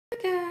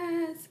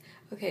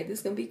Okay, this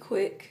is going to be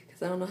quick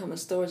because I don't know how much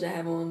storage I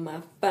have on my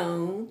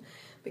phone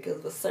because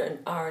of a certain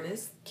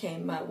artist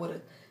came out with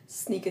a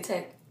sneak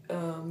attack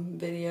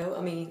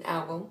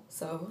album,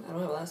 so I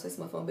don't have a lot of space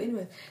on my phone. But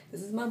anyway,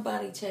 this is my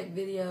body check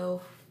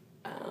video,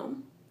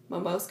 my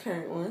most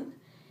current one.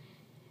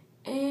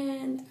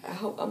 And I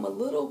hope I'm a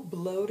little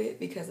bloated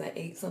because I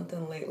ate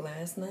something late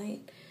last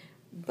night.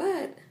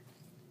 But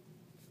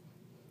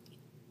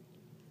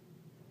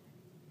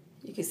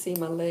you can see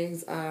my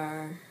legs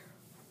are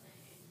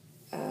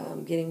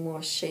getting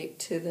more shape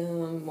to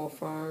them, more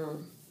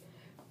firm,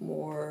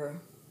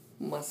 more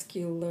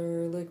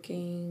muscular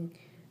looking,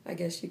 I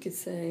guess you could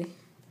say.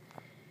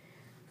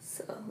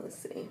 So let's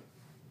see.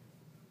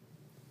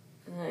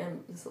 I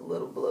am just a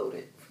little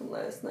bloated from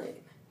last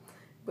night.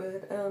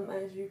 But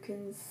as you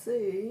can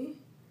see,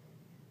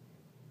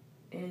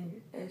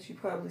 and as you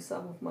probably saw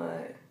with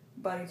my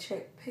body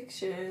check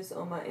pictures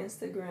on my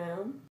Instagram,